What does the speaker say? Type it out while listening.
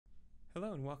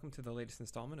Hello and welcome to the latest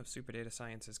installment of Super Data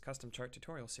Science's custom chart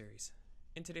tutorial series.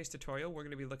 In today's tutorial, we're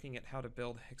going to be looking at how to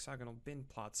build hexagonal bin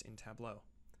plots in Tableau.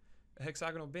 A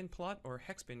hexagonal bin plot, or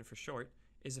hexbin for short,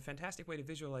 is a fantastic way to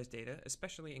visualize data,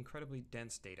 especially incredibly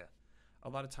dense data. A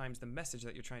lot of times the message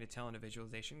that you're trying to tell in a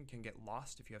visualization can get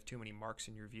lost if you have too many marks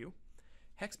in your view.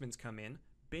 Hexbins come in,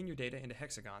 bin your data into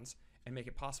hexagons, and make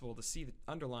it possible to see the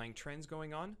underlying trends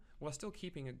going on while still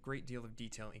keeping a great deal of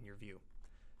detail in your view.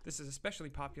 This is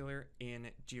especially popular in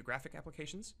geographic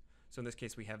applications. So in this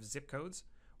case, we have zip codes.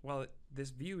 While this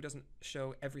view doesn't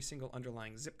show every single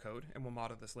underlying zip code, and we'll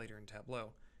model this later in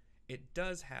Tableau, it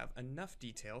does have enough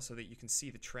detail so that you can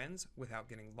see the trends without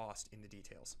getting lost in the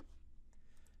details.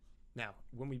 Now,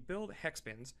 when we build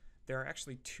hexbins, there are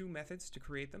actually two methods to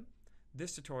create them.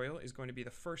 This tutorial is going to be the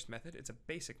first method. It's a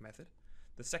basic method.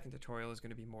 The second tutorial is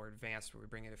going to be more advanced, where we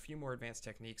bring in a few more advanced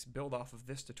techniques, build off of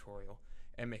this tutorial,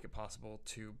 and make it possible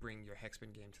to bring your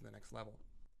hexbin game to the next level.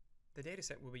 The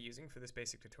dataset we'll be using for this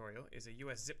basic tutorial is a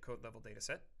US zip code level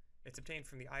dataset. It's obtained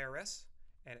from the IRS,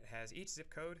 and it has each zip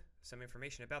code, some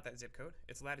information about that zip code,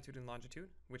 its latitude and longitude,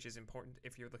 which is important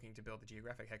if you're looking to build a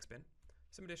geographic hexbin,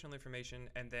 some additional information,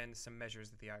 and then some measures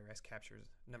that the IRS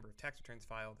captures: number of tax returns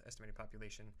filed, estimated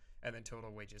population, and then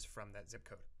total wages from that zip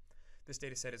code. This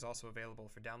dataset is also available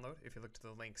for download if you look to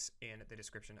the links in the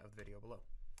description of the video below.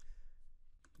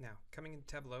 Now, coming into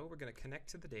Tableau, we're going to connect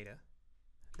to the data.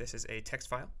 This is a text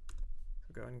file,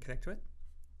 so go ahead and connect to it.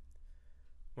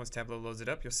 Once Tableau loads it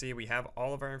up, you'll see we have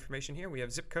all of our information here. We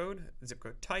have zip code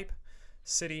type,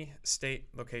 city, state,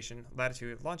 location,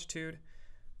 latitude, longitude,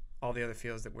 all the other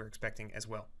fields that we're expecting as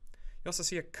well. You also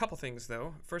see a couple things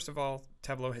though. First of all,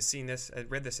 Tableau has seen this,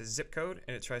 read this as zip code,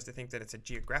 and it tries to think that it's a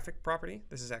geographic property.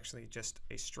 This is actually just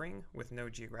a string with no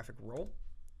geographic role.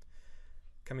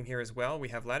 Coming here as well, we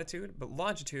have latitude, but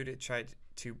longitude it tried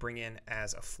to bring in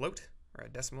as a float or a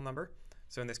decimal number.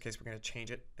 So in this case, we're going to change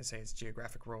it and say its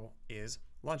geographic role is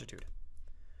longitude.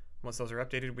 Once those are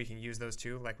updated, we can use those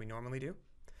two like we normally do.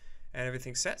 And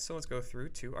everything's set, so let's go through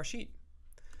to our sheet.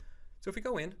 So if we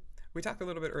go in, we talked a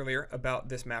little bit earlier about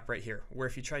this map right here, where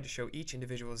if you tried to show each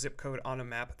individual zip code on a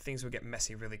map, things would get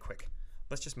messy really quick.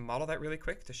 Let's just model that really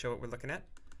quick to show what we're looking at.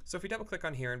 So if we double click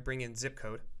on here and bring in zip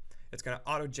code, it's going to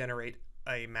auto-generate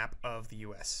a map of the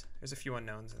US. There's a few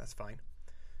unknowns, and that's fine.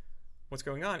 What's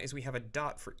going on is we have a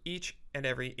dot for each and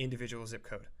every individual zip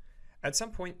code. At some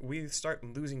point, we start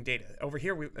losing data. Over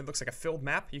here, it looks like a filled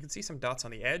map. You can see some dots on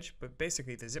the edge, but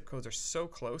basically the zip codes are so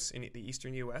close in the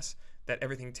eastern US that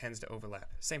everything tends to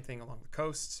overlap. Same thing along the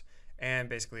coasts and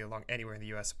basically along anywhere in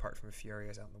the US apart from a few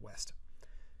areas out in the west.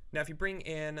 Now, if you bring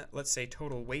in, let's say,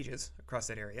 total wages across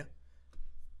that area,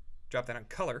 drop that on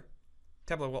color,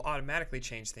 Tableau will automatically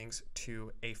change things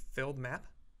to a filled map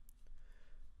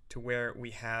to where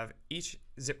we have each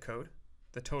zip code,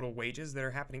 the total wages that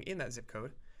are happening in that zip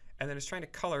code, and then it's trying to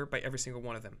color by every single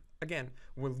one of them. Again,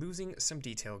 we're losing some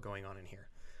detail going on in here.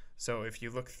 So if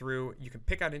you look through, you can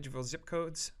pick out individual zip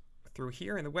codes through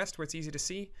here in the west where it's easy to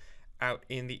see. Out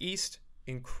in the east,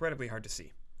 incredibly hard to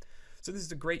see. So this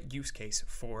is a great use case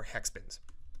for hexbins.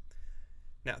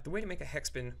 Now, the way to make a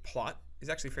hexbin plot is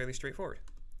actually fairly straightforward.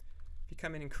 If you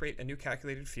come in and create a new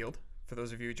calculated field, for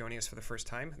those of you joining us for the first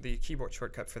time, the keyboard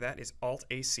shortcut for that is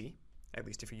Alt-AC, at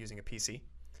least if you're using a PC.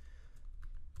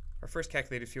 Our first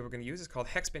calculated field we're going to use is called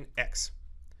hexbin x.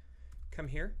 Come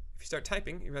here. If you start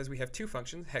typing, you realize we have two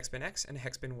functions, hexbin x and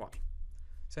hexbin y.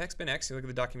 So hexbin x, you look at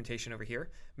the documentation over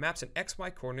here, maps an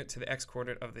xy coordinate to the x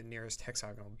coordinate of the nearest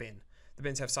hexagonal bin. The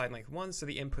bins have side length 1, so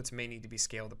the inputs may need to be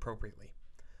scaled appropriately.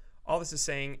 All this is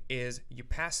saying is you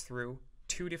pass through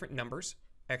two different numbers,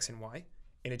 x and y.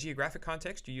 In a geographic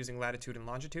context, you're using latitude and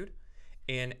longitude.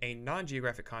 In a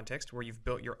non-geographic context, where you've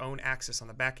built your own axis on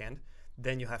the back end,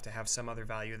 then you'll have to have some other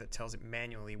value that tells it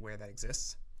manually where that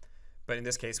exists. But in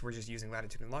this case, we're just using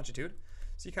latitude and longitude.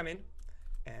 So you come in,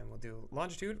 and we'll do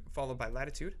longitude followed by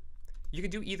latitude. You can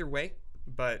do either way,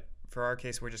 but for our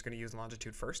case, we're just going to use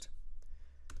longitude first.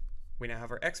 We now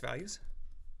have our x values.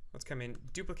 Let's come in,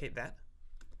 duplicate that.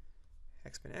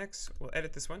 Hexbin x, we'll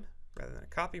edit this one. Rather than a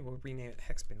copy, we'll rename it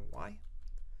hexbin y.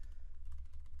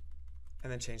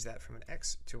 And then change that from an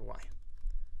x to a y.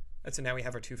 And so now we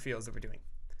have our two fields that we're doing.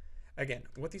 Again,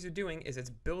 what these are doing is it's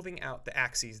building out the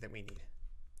axes that we need.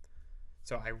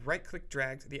 So I right-click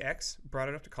dragged the x, brought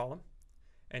it up to column,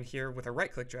 and here with a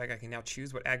right-click drag, I can now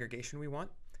choose what aggregation we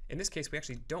want. In this case, we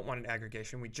actually don't want an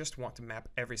aggregation. We just want to map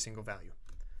every single value.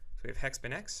 So we have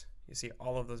hexbin x. You see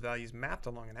all of those values mapped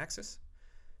along an axis.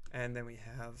 And then we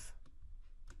have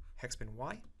hexbin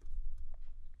y.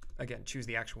 Again, choose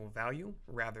the actual value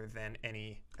rather than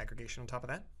any aggregation on top of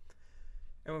that.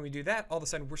 And when we do that, all of a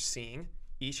sudden we're seeing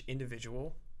each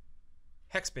individual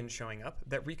hexbin showing up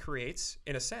that recreates,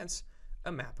 in a sense,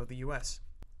 a map of the US.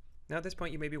 Now at this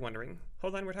point you may be wondering,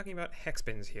 hold on, we're talking about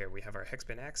hexbins here. We have our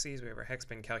hexbin axes, we have our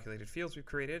hexbin calculated fields we've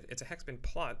created. It's a hexbin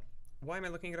plot. Why am I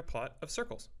looking at a plot of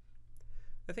circles?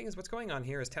 The thing is, what's going on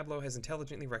here is Tableau has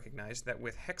intelligently recognized that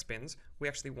with hexbins, we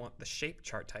actually want the shape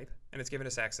chart type, and it's given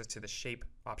us access to the shape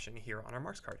option here on our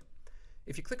marks card.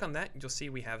 If you click on that, you'll see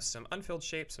we have some unfilled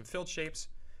shapes, some filled shapes,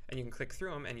 and you can click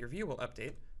through them and your view will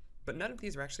update, but none of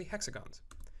these are actually hexagons.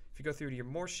 If you go through to your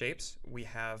more shapes, we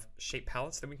have shape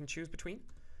palettes that we can choose between,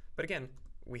 but again,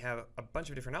 we have a bunch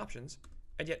of different options,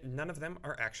 and yet none of them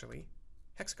are actually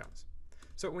hexagons.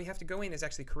 So what we have to go in is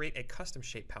actually create a custom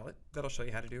shape palette that I'll show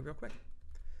you how to do real quick.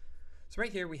 So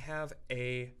right here we have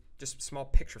a just small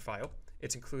picture file.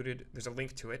 It's included, there's a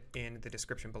link to it in the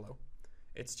description below.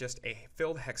 It's just a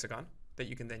filled hexagon that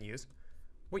you can then use.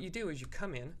 What you do is you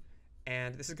come in,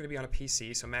 and this is going to be on a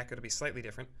PC, so Mac it'll be slightly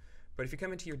different, but if you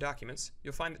come into your documents,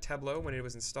 you'll find that Tableau, when it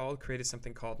was installed, created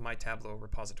something called My Tableau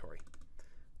repository.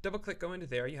 Double click, go into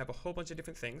there, you have a whole bunch of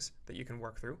different things that you can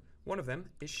work through. One of them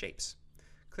is shapes.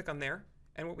 Click on there,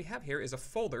 and what we have here is a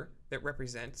folder that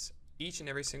represents each and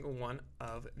every single one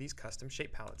of these custom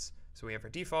shape palettes. So we have our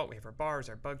default, we have our bars,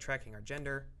 our bug tracking, our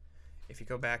gender. If you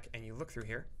go back and you look through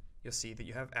here, you'll see that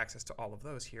you have access to all of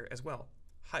those here as well.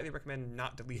 Highly recommend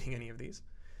not deleting any of these.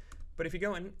 But if you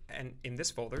go in and in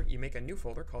this folder, you make a new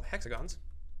folder called hexagons.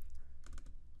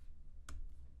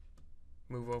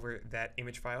 Move over that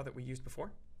image file that we used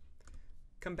before.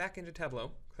 Come back into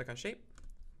Tableau, click on shape,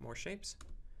 more shapes.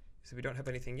 So we don't have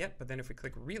anything yet, but then if we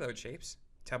click reload shapes,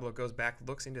 Tableau goes back,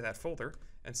 looks into that folder,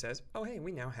 and says, oh hey,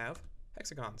 we now have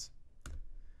hexagons.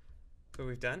 So what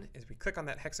we've done is we click on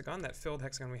that hexagon, that filled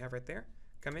hexagon we have right there,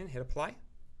 come in, hit apply.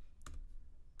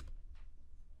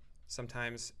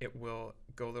 Sometimes it will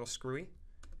go a little screwy,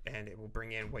 and it will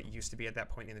bring in what used to be at that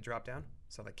point in the dropdown.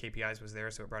 So like KPIs was there,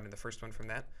 so it brought in the first one from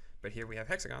that. But here we have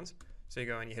hexagons. So you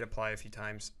go and you hit apply a few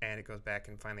times, and it goes back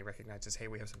and finally recognizes, hey,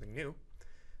 we have something new.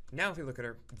 Now if we look at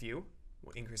our view,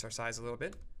 we'll increase our size a little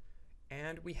bit,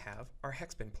 and we have our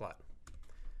hexbin plot.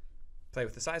 Play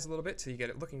with the size a little bit till you get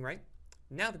it looking right.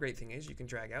 Now the great thing is you can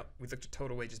drag out, we looked at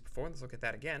total wages before, let's look at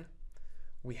that again.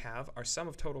 We have our sum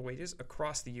of total wages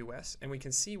across the US, and we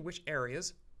can see which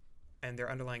areas and their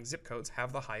underlying zip codes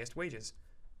have the highest wages.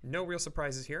 No real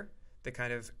surprises here. They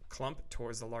kind of clump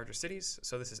towards the larger cities.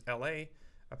 So this is LA,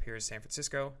 up here is San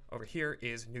Francisco, over here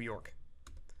is New York.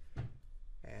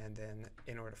 And then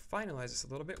in order to finalize this a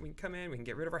little bit, we can come in, we can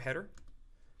get rid of our header.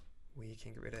 We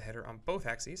can get rid of the header on both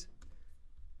axes.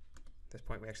 At this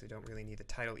point, we actually don't really need the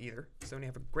title either. So we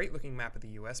have a great looking map of the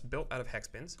US built out of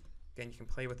hexbins. Again, you can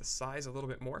play with the size a little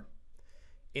bit more.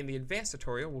 In the advanced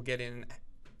tutorial, we'll get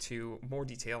into more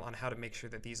detail on how to make sure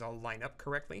that these all line up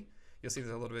correctly. You'll see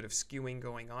there's a little bit of skewing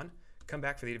going on. Come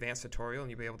back for the advanced tutorial and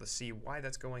you'll be able to see why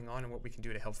that's going on and what we can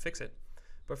do to help fix it.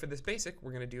 But for this basic,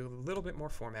 we're going to do a little bit more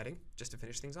formatting just to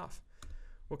finish things off.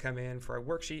 We'll come in for our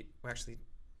worksheet. We'll actually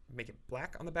make it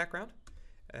black on the background.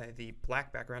 The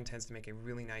black background tends to make a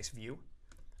really nice view,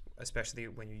 especially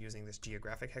when you're using this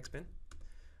geographic hexbin.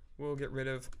 We'll get rid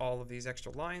of all of these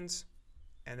extra lines,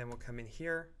 and then we'll come in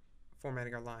here,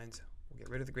 formatting our lines. We'll get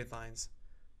rid of the grid lines.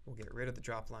 We'll get rid of the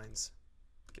drop lines,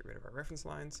 get rid of our reference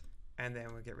lines, and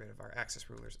then we'll get rid of our axis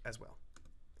rulers as well.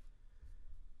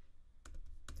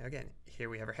 Now again, here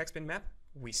we have our hexbin map.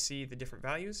 We see the different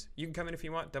values. You can come in if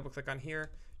you want, double click on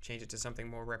here, change it to something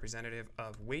more representative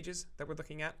of wages that we're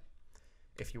looking at.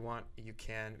 If you want, you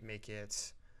can make it,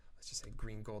 let's just say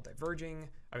green, gold, diverging.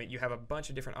 I mean, you have a bunch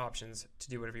of different options to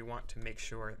do whatever you want to make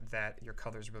sure that your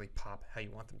colors really pop how you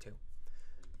want them to.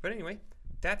 But anyway,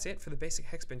 that's it for the basic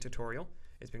hexbin tutorial.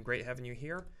 It's been great having you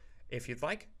here. If you'd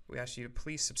like, we ask you to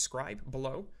please subscribe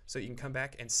below so you can come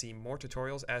back and see more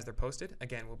tutorials as they're posted.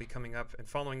 Again, we'll be coming up and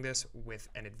following this with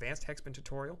an advanced hexbin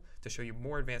tutorial to show you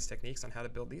more advanced techniques on how to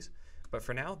build these. But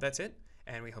for now, that's it,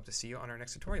 and we hope to see you on our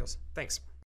next tutorials. Thanks.